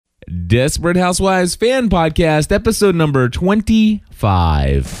Desperate Housewives Fan Podcast, episode number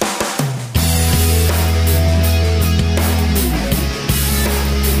 25.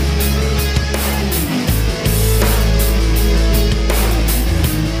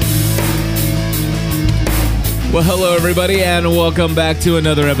 Well, hello, everybody, and welcome back to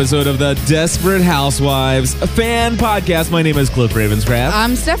another episode of the Desperate Housewives Fan Podcast. My name is Cliff Ravenscraft.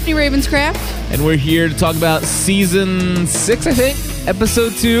 I'm Stephanie Ravenscraft. And we're here to talk about season 6, I think,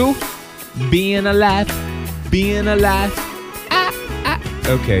 episode 2, Being Alive, Being Alive.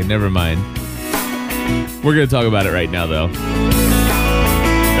 Okay, never mind. We're going to talk about it right now, though.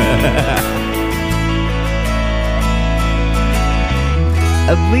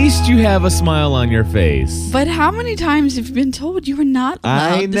 At least you have a smile on your face. But how many times have you been told you were not allowed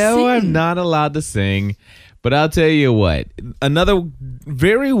to sing? I know I'm not allowed to sing, but I'll tell you what. Another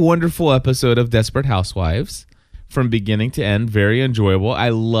very wonderful episode of Desperate Housewives from beginning to end. Very enjoyable. I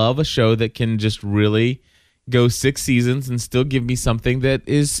love a show that can just really go 6 seasons and still give me something that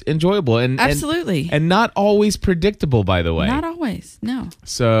is enjoyable. Absolutely. And not always predictable, by the way. Not always, no.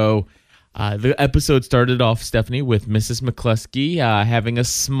 So... the episode started off, Stephanie, with Mrs. McCluskey having a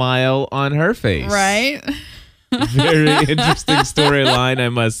smile on her face. Right. Very interesting storyline, I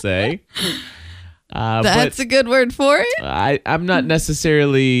must say. That's a good word for it. I'm not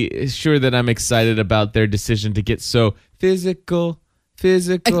necessarily sure that I'm excited about their decision to get so physical.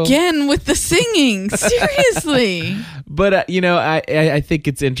 Again with the singing. Seriously. But, I think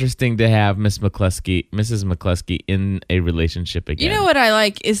it's interesting to have Mrs. McCluskey in a relationship again. You know what I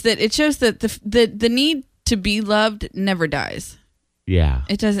like is that it shows that the need to be loved never dies. Yeah.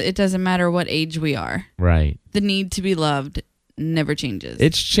 It doesn't matter what age we are. Right. The need to be loved never changes.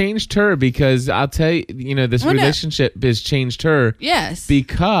 It's changed her because I'll tell you, this relationship has changed her. Yes.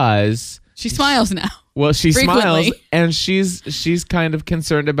 Because... she smiles now. Well, she frequently. smiles, and she's kind of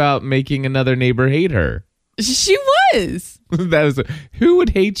concerned about making another neighbor hate her. She was. Who would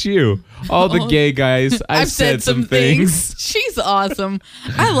hate you? All the gay guys. I've said some things. She's awesome.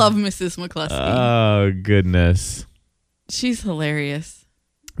 I love Mrs. McCluskey. Oh, goodness. She's hilarious.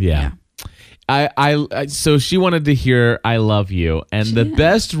 Yeah. So she wanted to hear "I love you," and the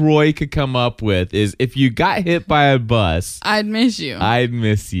best Roy could come up with is, if you got hit by a bus, I'd miss you. I'd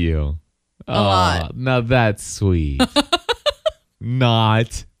miss you. A lot. Now that's sweet.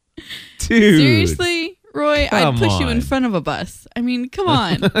 Not. Dude. Seriously, Roy, I'd push you in front of a bus. I mean, come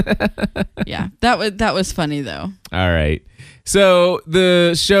on. Yeah, that was funny, though. All right. So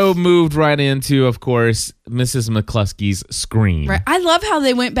the show moved right into, of course, Mrs. McCluskey's scream. Right. I love how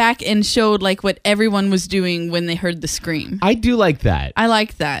they went back and showed like what everyone was doing when they heard the scream. I do like that. I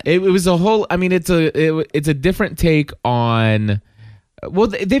like that. It was a whole, I mean, it's a different take on... Well,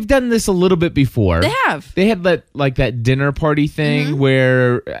 they've done this a little bit before. They have. They had that dinner party thing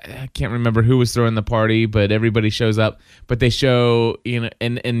where I can't remember who was throwing the party, but everybody shows up. But they show,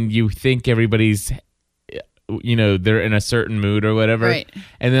 and you think everybody's, they're in a certain mood or whatever. Right.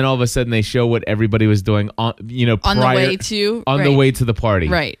 And then all of a sudden they show what everybody was doing on the way to the party.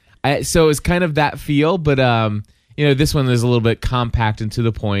 Right. So it's kind of that feel, but this one is a little bit compact and to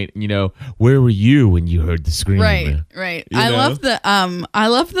the point. Where were you when you heard the scream? Right. I love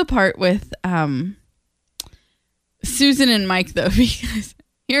the part with Susan and Mike, though, because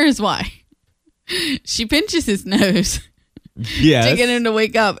here's why. She pinches his nose to get him to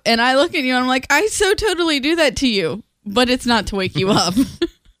wake up, and I look at you and I'm like, I so totally do that to you, but it's not to wake you up.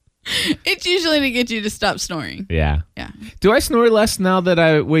 It's usually to get you to stop snoring. Yeah. Yeah. Do I snore less now that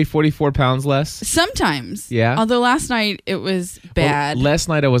I weigh 44 pounds less? Sometimes. Yeah. Although last night it was bad. Well, last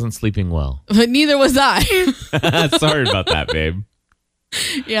night I wasn't sleeping well. But neither was I. Sorry about that, babe.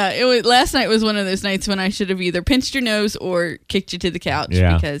 Yeah, last night was one of those nights when I should have either pinched your nose or kicked you to the couch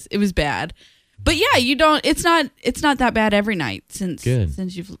because it was bad. But yeah, it's not that bad every night since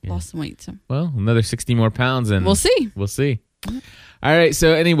you've lost some weight. So. Well, another 60 more pounds and we'll see. All right.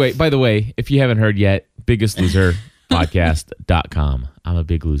 So anyway, by the way, if you haven't heard yet, biggestloserpodcast.com. I'm a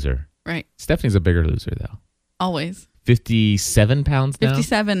big loser. Right. Stephanie's a bigger loser, though. Always. 57 pounds now?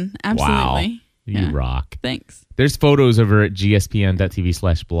 57. Absolutely. Wow. You rock. Thanks. There's photos over at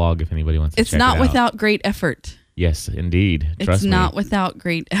gspn.tv/blog if anybody wants to check it out. It's not without great effort. Yes, indeed. Trust me. It's not without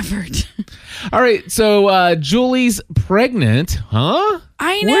great effort. All right. So Julie's pregnant, huh?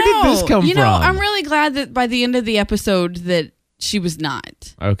 I know. Where did this come from? I'm really glad that by the end of the episode that she was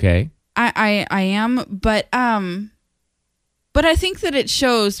not. Okay. I am, but I think that it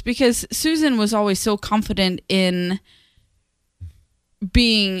shows because Susan was always so confident in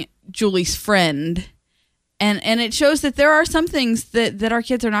being Julie's friend, and it shows that there are some things that our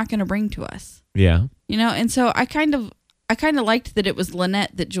kids are not going to bring to us. Yeah. And so I kind of kind of liked that it was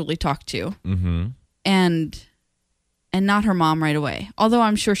Lynette that Julie talked to, mm-hmm. and not her mom right away. Although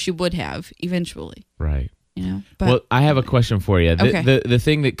I'm sure she would have eventually. Right. You know. But, well, I have a question for you. The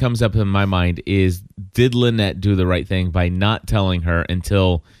thing that comes up in my mind is, did Lynette do the right thing by not telling her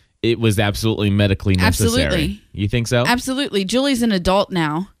until it was absolutely medically necessary? Absolutely. You think so? Absolutely. Julie's an adult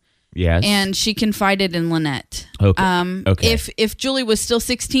now. Yes. And she confided in Lynette. Okay. Okay. If Julie was still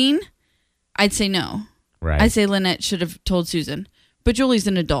 16, I'd say no. Right. I'd say Lynette should have told Susan. But Julie's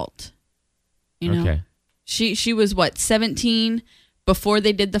an adult. You know. Okay. She was 17 before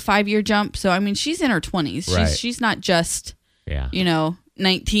they did the 5-year jump. So I mean, she's in her 20s. Right. She's not just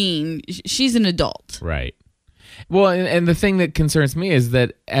 19. She's an adult. Right. Well, and the thing that concerns me is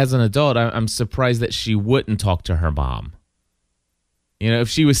that as an adult, I'm surprised that she wouldn't talk to her mom. You know, if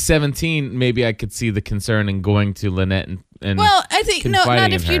she was 17, maybe I could see the concern in going to Lynette and well, I think not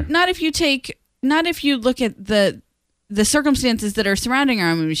if you look at the circumstances that are surrounding her.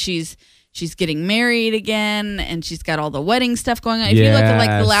 I mean, she's getting married again, and she's got all the wedding stuff going on. If you look at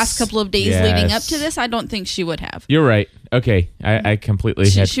like the last couple of days leading up to this, I don't think she would have. You're right. Okay, I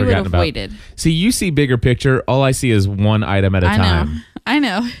completely had she forgotten would have about. Waited. See, you see bigger picture. All I see is one item at a time. I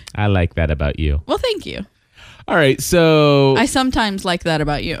know. I like that about you. Well, thank you. All right, so I sometimes like that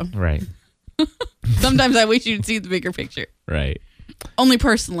about you. Right. Sometimes I wish you'd see the bigger picture. Right. Only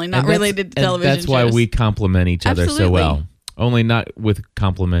personally, not related to television. That's why we compliment each other so well. Only not with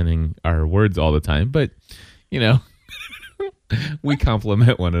complimenting our words all the time, but we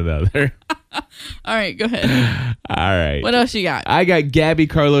compliment one another. All right, go ahead. All right. What else you got? I got Gabby,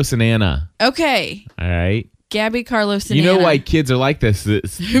 Carlos, and Anna. Okay. All right. Gabby, Carlos, and Anna. You know why kids are like this?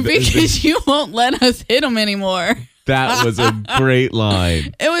 Because you won't let us hit them anymore. That was a great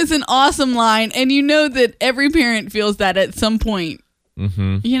line. It was an awesome line. And you know that every parent feels that at some point.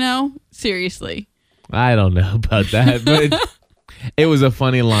 Mm-hmm. Seriously. I don't know about that, but it was a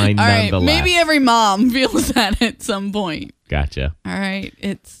funny line nonetheless. Right, maybe every mom feels that at some point. Gotcha. All right.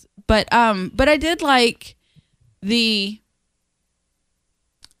 But I did like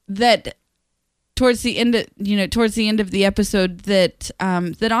that towards the end of the episode that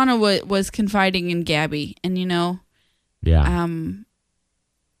Anna was confiding in Gabby, and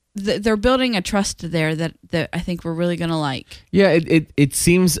they're building a trust there that I think we're really gonna like. Yeah, it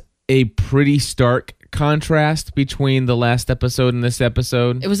seems a pretty stark contrast between the last episode and this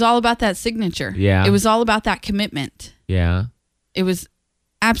episode. It was all about that signature. Yeah. It was all about that commitment. Yeah. It was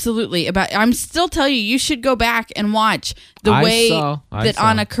absolutely about. I'm still telling you should go back and watch the way that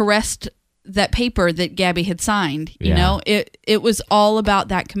Anna caressed that paper that Gabby had signed. You know, it was all about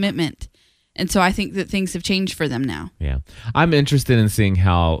that commitment. And so I think that things have changed for them now. Yeah. I'm interested in seeing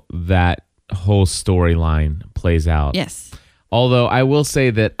how that whole storyline plays out. Yes. Although I will say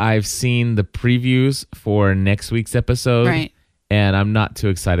that I've seen the previews for next week's episode. Right. And I'm not too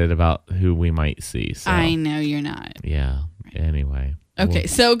excited about who we might see. So. I know you're not. Yeah. Right. Anyway. Okay.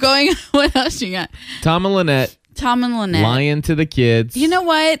 So what else you got? Tom and Lynette. Lying to the kids. You know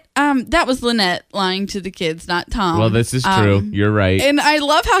what? That was Lynette lying to the kids, not Tom. Well, this is true. You're right. And I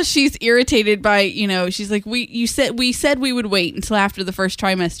love how she's irritated by, she's like, we said we would wait until after the first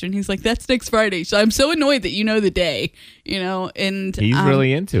trimester, and he's like, that's next Friday. So I'm so annoyed that you know the day, and he's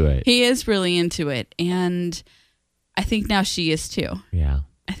really into it. He is really into it, and I think now she is too. Yeah.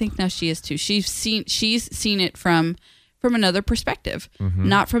 I think now she is too. She's seen it from another perspective,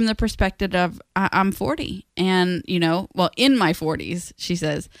 not from the perspective of I'm 40 and, in my 40s, she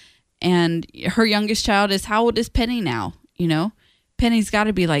says. And her youngest child is, how old is Penny now? Penny's got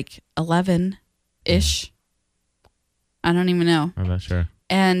to be like 11-ish. I don't even know. I'm not sure.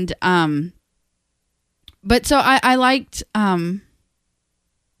 And, but so I liked,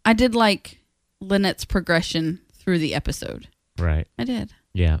 I did like Lynette's progression through the episode. Right. I did.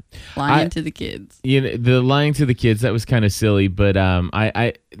 Yeah. Lying to the kids. The lying to the kids, that was kind of silly, but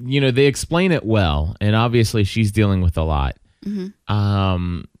I they explain it well, and obviously she's dealing with a lot.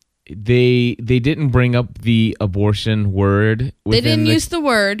 Mm-hmm. They didn't bring up the abortion word. They didn't use the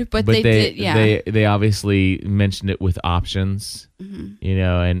word, but they did, yeah. They obviously mentioned it with options, and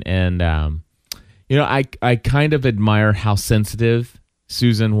I kind of admire how sensitive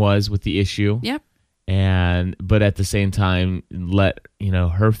Susan was with the issue. Yep. But at the same time, let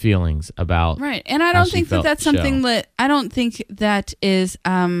her feelings about right. And I don't think that's something that I don't think that is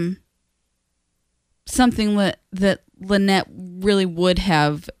something that Lynette really would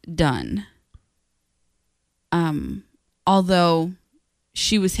have done. Although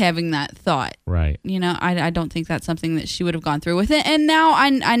she was having that thought, right? I don't think that's something that she would have gone through with it. And now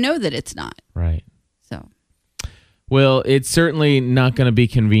I know that it's not right. So, Well, it's certainly not going to be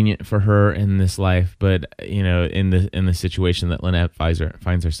convenient for her in this life, but in the situation that Lynette finds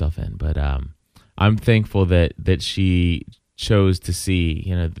herself in. But I'm thankful that she chose to see,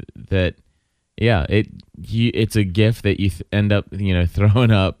 that it's a gift that you end up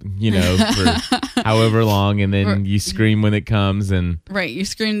throwing up for however long, and then you scream when it comes, and right, you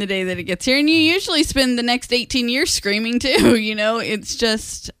scream the day that it gets here, and you usually spend the next 18 years screaming too. It's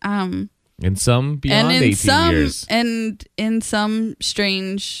just in some beyond 18 years, and in some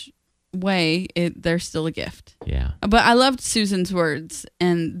strange way, they're still a gift. Yeah. But I loved Susan's words,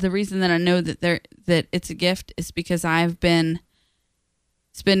 and the reason that I know that it's a gift is because I've been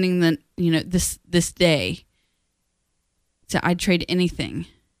spending this day. So I'd trade anything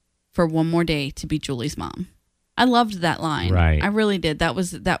for one more day to be Julie's mom. I loved that line. Right. I really did. That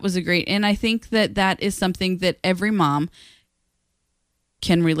was a great, and I think that is something that every mom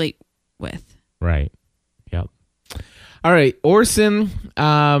can relate with. Right. Yep. All right. Orson,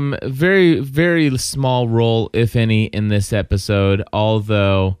 very, very small role, if any, in this episode,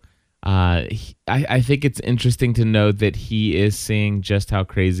 although I think it's interesting to note that he is seeing just how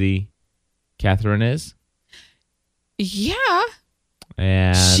crazy Catherine is. Yeah.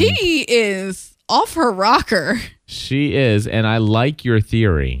 And she is off her rocker. She is, and I like your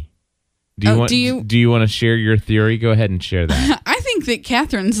theory. Do you want to share your theory? Go ahead and share that. I think that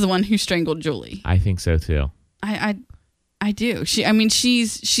Catherine's the one who strangled Julie. I think so too. I do.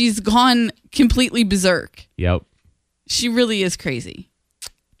 She's gone completely berserk. Yep. She really is crazy.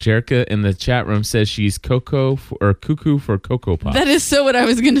 Jerica in the chat room says she's cuckoo for Cocoa Puffs. That is so what I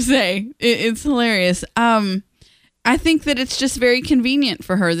was going to say. It's hilarious. I think that it's just very convenient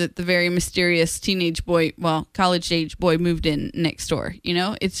for her that the very mysterious teenage boy, college age boy, moved in next door.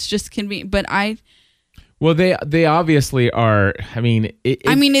 It's just convenient. But well, they obviously are. I mean,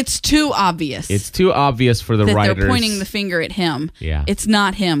 it's too obvious. It's too obvious for the that writers. They're pointing the finger at him. Yeah, it's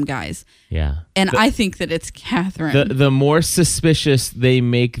not him, guys. Yeah, and I think that it's Catherine. The more suspicious they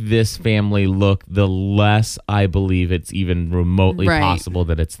make this family look, the less I believe it's even remotely possible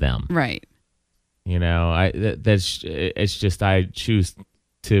that it's them. Right. It's just I choose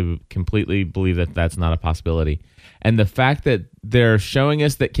to completely believe that that's not a possibility. And the fact that they're showing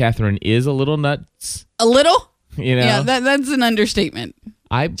us that Catherine is a little nuts. A little? Yeah, that's an understatement.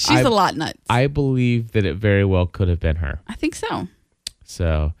 She's a lot nuts. I believe that it very well could have been her. I think so.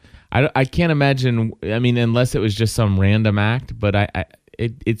 So I can't imagine, unless it was just some random act, but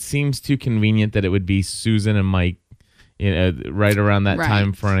it seems too convenient that it would be Susan and Mike, right around that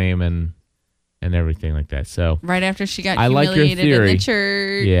time frame and everything like that. So right after she got humiliated in the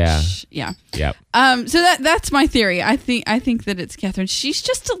church. Yeah. Yep. So that's my theory. I think that it's Catherine. She's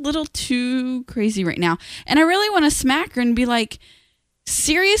just a little too crazy right now. And I really want to smack her and be like,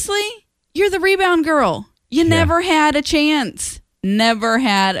 seriously? You're the rebound girl. You never had a chance. Never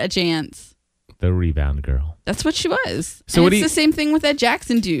had a chance. The rebound girl. That's what she was. So it's the same thing with that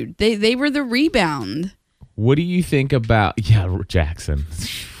Jackson dude. They were the rebound. What do you think about Jackson?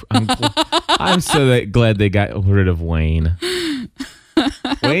 I'm so glad they got rid of Wayne.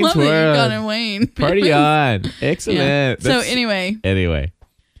 Wayne's World. Wayne. Party on. Excellent. Yeah. So anyway,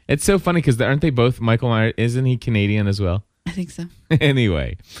 it's so funny because aren't they both Michael Myers? Isn't he Canadian as well? I think so.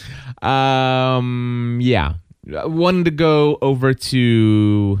 Anyway, yeah. I wanted to go over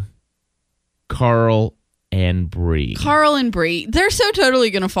to Carl and Bree. Carl and Bree. They're so totally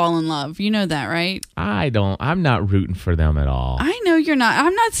going to fall in love. You know that, right? I'm not rooting for them at all. I know you're not.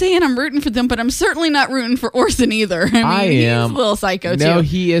 I'm not saying I'm rooting for them, but I'm certainly not rooting for Orson either. I am. He's a little psycho, too. No,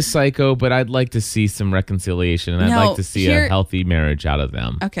 he is psycho, but I'd like to see some reconciliation, and I'd like to see a healthy marriage out of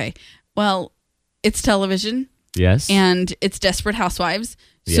them. Okay. Well, it's television. Yes. And it's Desperate Housewives.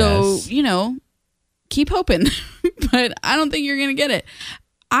 So, keep hoping. But I don't think you're going to get it.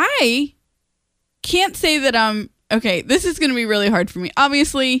 I can't say that okay, this is going to be really hard for me.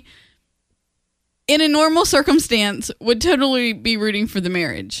 Obviously, in a normal circumstance, would totally be rooting for the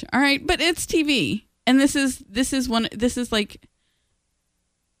marriage. All right, but it's TV. And this is like,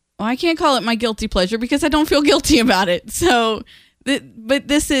 well, I can't call it my guilty pleasure because I don't feel guilty about it. So, but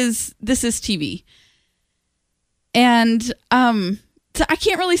this is TV. And so I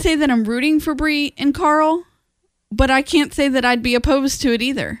can't really say that I'm rooting for Bree and Carl. But I can't say that I'd be opposed to it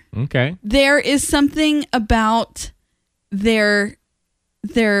either. Okay. There is something about their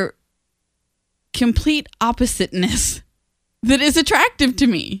complete oppositeness that is attractive to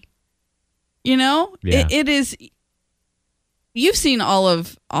me. Yeah. It is. You've seen all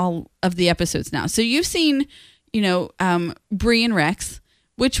of the episodes now, so you've seen, Bree and Rex,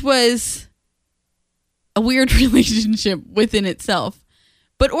 which was a weird relationship within itself.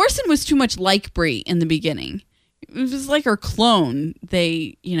 But Orson was too much like Bree in the beginning. was like her clone.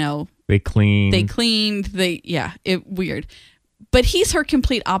 They cleaned. Weird. But he's her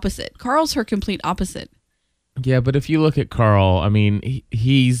complete opposite. Carl's her complete opposite. Yeah, but if you look at Carl, I mean,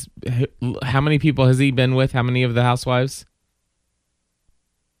 he's how many people has he been with? How many of the housewives?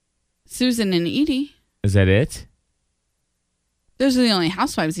 Susan and Edie. Is that it? Those are the only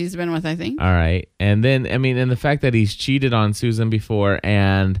housewives he's been with, I think. All right. And then, I mean, and the fact that he's cheated on Susan before,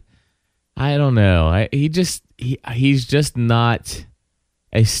 and I don't know. He's just not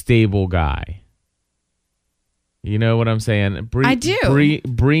a stable guy. You know what I'm saying? I do.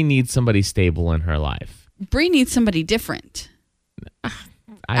 Bree needs somebody stable in her life. Bree needs somebody different.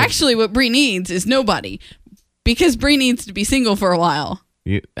 Actually, what Bree needs is nobody, because Bree needs to be single for a while.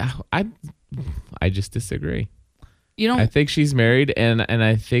 I just disagree. You don't. I think she's married, and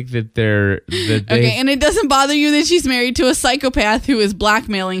I think that they're okay. And it doesn't bother you that she's married to a psychopath who is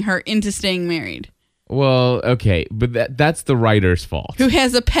blackmailing her into staying married. Well, okay, but that's the writer's fault. Who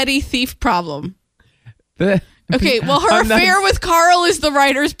has a petty thief problem. Okay, well, her affair with Carl is the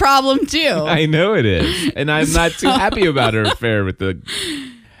writer's problem too. I know it is, and I'm not too happy about her affair with the.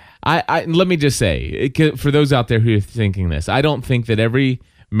 I let me just say, for those out there who are thinking this, I don't think that every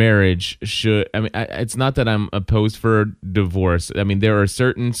marriage should. I mean, it's not that I'm opposed for divorce. I mean, there are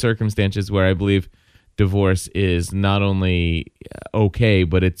certain circumstances where I believe divorce is not only okay,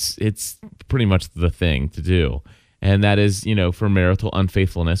 but it's pretty much the thing to do. And that is, for marital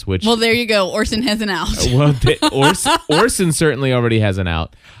unfaithfulness, which... Well, there you go. Orson has an out. Well, Orson certainly already has an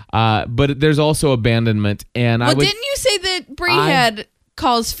out. But there's also abandonment. And didn't you say that Bree had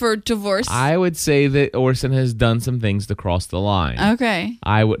calls for divorce? I would say that Orson has done some things to cross the line. Okay.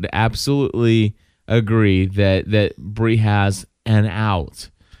 I would absolutely agree that Bree has an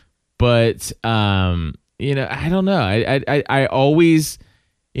out. But, I don't know. I always,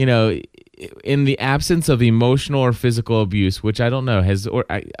 in the absence of emotional or physical abuse, which I don't know,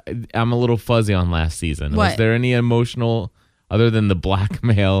 I'm a little fuzzy on last season. What? Was there any emotional other than the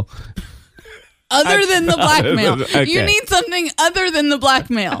blackmail? Other than the blackmail. Okay. You need something other than the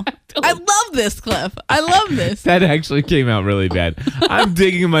blackmail. I love this, Cliff. I love this. That actually came out really bad. I'm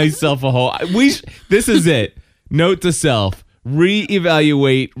digging myself a hole. This is it. Note to self.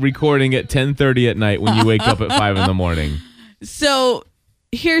 Reevaluate recording at 10:30 at night when you wake up at 5 in the morning. So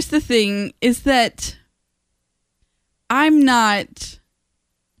here's the thing, is that I'm not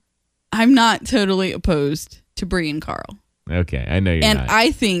totally opposed to Bree and Carl. Okay, I know you're not. And I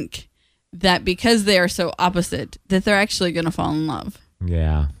think that because they are so opposite, that they're actually going to fall in love.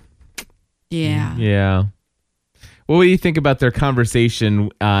 Yeah. Yeah. Yeah. Well, what do you think about their conversation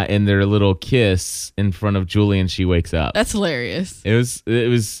and their little kiss in front of Julie and she wakes up? That's hilarious. It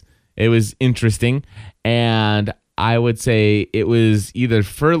was interesting, and I would say it was either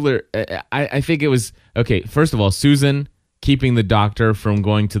further. I think it was okay. First of all, Susan keeping the doctor from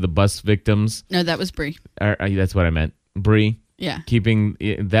going to the bus victims. No, that was Bree. That's what I meant. Bree. Yeah.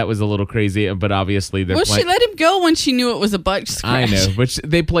 That was a little crazy, but obviously they're. Well, she let him go when she knew it was a butt scratch. I know, but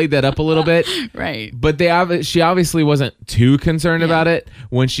they played that up a little bit. Right. But she obviously wasn't too concerned about it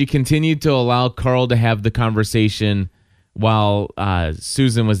when she continued to allow Carl to have the conversation while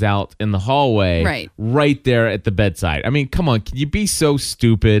Susan was out in the hallway, right there at the bedside. I mean, come on, can you be so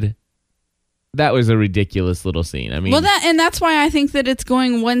stupid? That was a ridiculous little scene. I mean, that's why I think that it's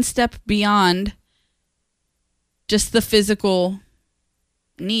going one step beyond just the physical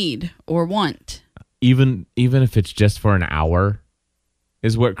need or want. Even if it's just for an hour,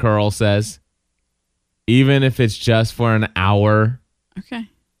 is what Carl says. Even if it's just for an hour. Okay.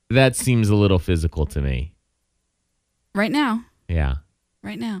 That seems a little physical to me. Right now. Yeah.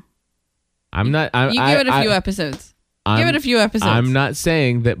 Right now. You give it a few episodes. Give it a few episodes. I'm not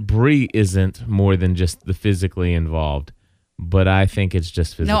saying that Bree isn't more than just the physically involved, but I think it's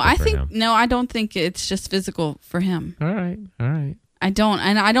just physical for him. No, I don't think it's just physical for him. All right.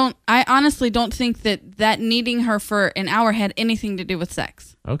 I honestly don't think that needing her for an hour had anything to do with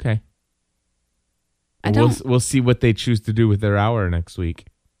sex. Okay. We'll see what they choose to do with their hour next week.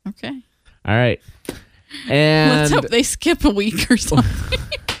 Okay. All right. And let's hope they skip a week or something.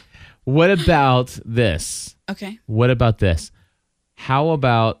 What about this? Okay. What about this? How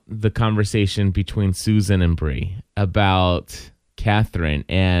about the conversation between Susan and Bree about Catherine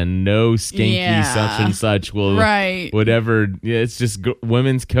and no skanky such and such will whatever. It's just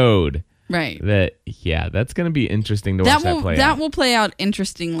women's code. Right. That's going to be interesting to watch that play out. That will play out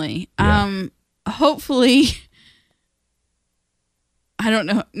interestingly. Yeah. Hopefully. I don't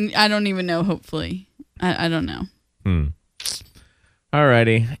know. I don't even know. Hopefully. I don't know.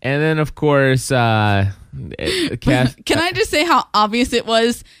 Alrighty. And then, of course, can I just say how obvious it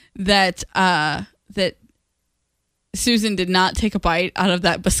was that Susan did not take a bite out of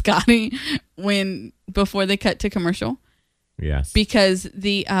that biscotti before they cut to commercial. Yes. Because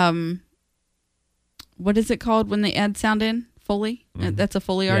the what is it called when they add sound in? Foley? That's a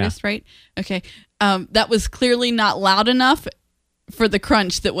Foley artist, right? Okay. That was clearly not loud enough for the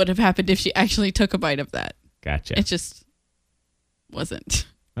crunch that would have happened if she actually took a bite of that. Gotcha. It just wasn't.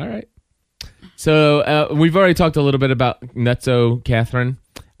 All right. So we've already talked a little bit about Nutso Catherine,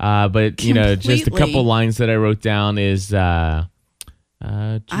 but just a couple lines that I wrote down is I'm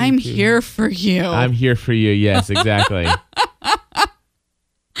here for you. I'm here for you. Yes, exactly.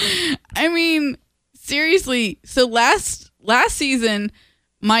 I mean, seriously. So last season,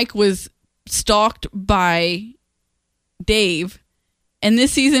 Mike was stalked by Dave, and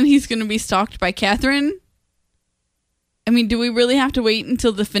this season he's going to be stalked by Catherine. I mean, do we really have to wait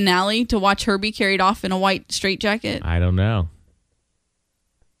until the finale to watch her be carried off in a white straitjacket? I don't know.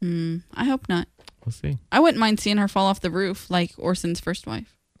 I hope not. We'll see. I wouldn't mind seeing her fall off the roof like Orson's first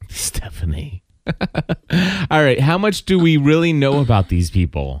wife. Stephanie. All right. How much do we really know about these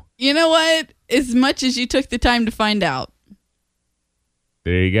people? You know what? As much as you took the time to find out.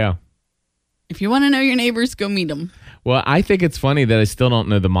 There you go. If you want to know your neighbors, go meet them. Well, I think it's funny that I still don't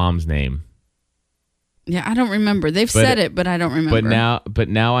know the mom's name. Yeah, I don't remember. They've said it, but I don't remember. But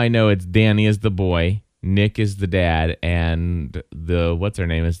now I know it's Danny is the boy, Nick is the dad, and the what's her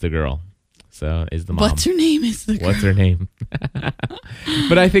name is the girl. So is the mom. What's her name is the girl. What's her name?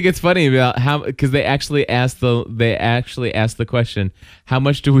 But I think it's funny about how, because they actually asked the question, how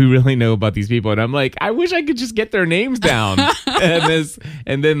much do we really know about these people? And I'm like, I wish I could just get their names down.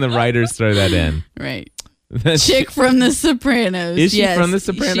 and then the writers throw that in. Right. Chick from The Sopranos. Is she from The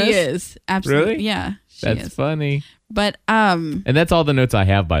Sopranos? She is. Absolutely. Really? Yeah. That's funny. But and that's all the notes I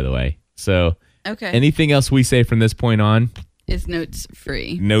have, by the way. So okay. Anything else we say from this point on is notes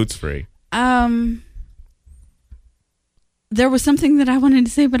free. Notes free. There was something that I wanted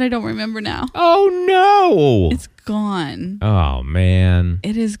to say, but I don't remember now. Oh no. It's gone. Oh man.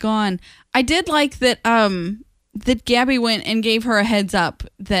 It is gone. I did like that that Gabby went and gave her a heads up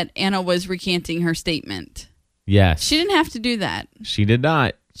that Anna was recanting her statement. Yes. She didn't have to do that. She did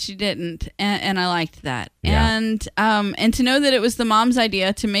not. She didn't, and I liked that. Yeah. And to know that it was the mom's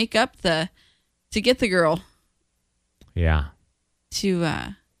idea to make up to get the girl. Yeah. To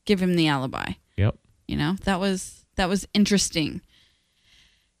give him the alibi. Yep. That was interesting.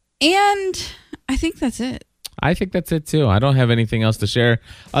 And I think that's it. I think that's it too. I don't have anything else to share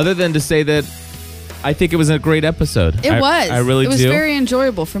other than to say that I think it was a great episode. It was. I really do. It was very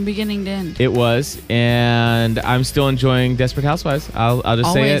enjoyable from beginning to end. It was, and I'm still enjoying Desperate Housewives. I'll just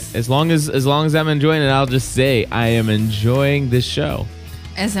Always. say it. As long as I'm enjoying it, I'll just say I am enjoying this show.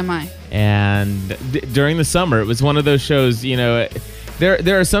 As am I. And during the summer, it was one of those shows.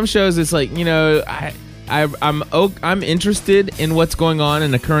 There are some shows. It's like I'm interested in what's going on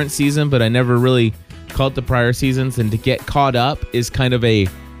in the current season, but I never really caught the prior seasons, and to get caught up is kind of a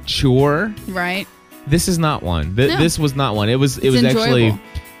chore. Right. This is not one. No. This was not one. It was actually, it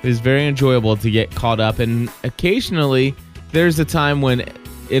was very enjoyable to get caught up, and occasionally there's a time when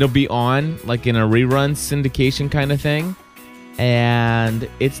it'll be on like in a rerun syndication kind of thing, and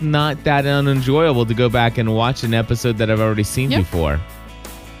it's not that unenjoyable to go back and watch an episode that I've already seen before.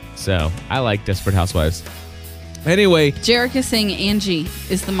 So I like Desperate Housewives. Anyway, Jarek is saying Angie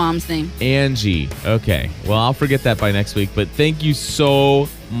is the mom's name. Angie. Okay. Well, I'll forget that by next week, but thank you so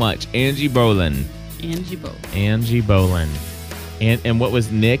much, Angie Boland. Angie Boland. And what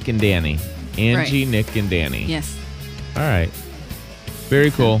was Nick and Danny? Angie, right. Nick, and Danny. Yes. All right. Very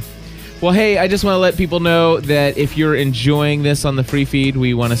cool. Well, hey, I just want to let people know that if you're enjoying this on the free feed,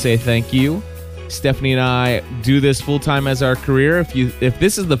 we want to say thank you. Stephanie and I do this full-time as our career. If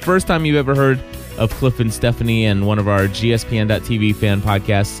this is the first time you've ever heard of Cliff and Stephanie and one of our GSPN.TV fan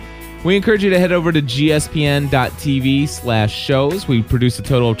podcasts, we encourage you to head over to gspn.tv/shows. We produce a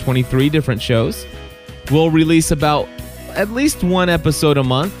total of 23 different shows. We'll release about at least one episode a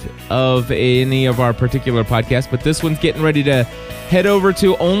month of any of our particular podcasts, but this one's getting ready to head over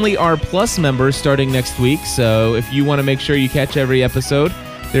to only our Plus members starting next week. So if you want to make sure you catch every episode,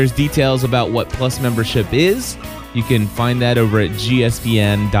 there's details about what Plus membership is. You can find that over at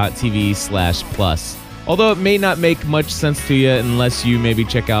gspn.tv/plus. Although it may not make much sense to you unless you maybe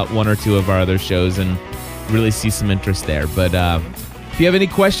check out one or two of our other shows and really see some interest there. But if you have any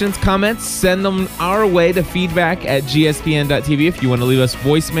questions, comments, send them our way to feedback@gspn.tv. If you want to leave us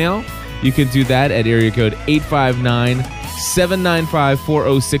voicemail, you can do that at area code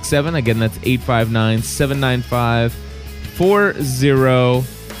 859-795-4067. Again, that's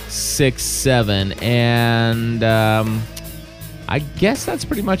 859-795-4067. And I guess that's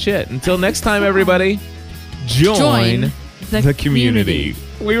pretty much it. Until next time, everybody, Join the community.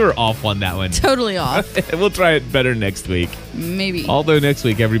 We were off on that one. Totally off. We'll try it better next week. Maybe. Although next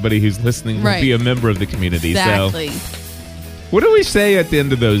week, everybody who's listening will be a member of the community. Exactly. So, what do we say at the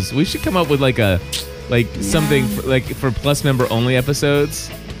end of those? We should come up with something for plus member only episodes.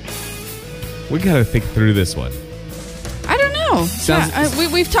 We got to think through this one. I don't know.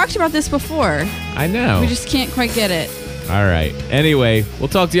 We've talked about this before. I know. We just can't quite get it. All right. Anyway, we'll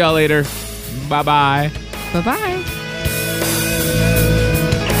talk to y'all later. Bye-bye. Bye-bye.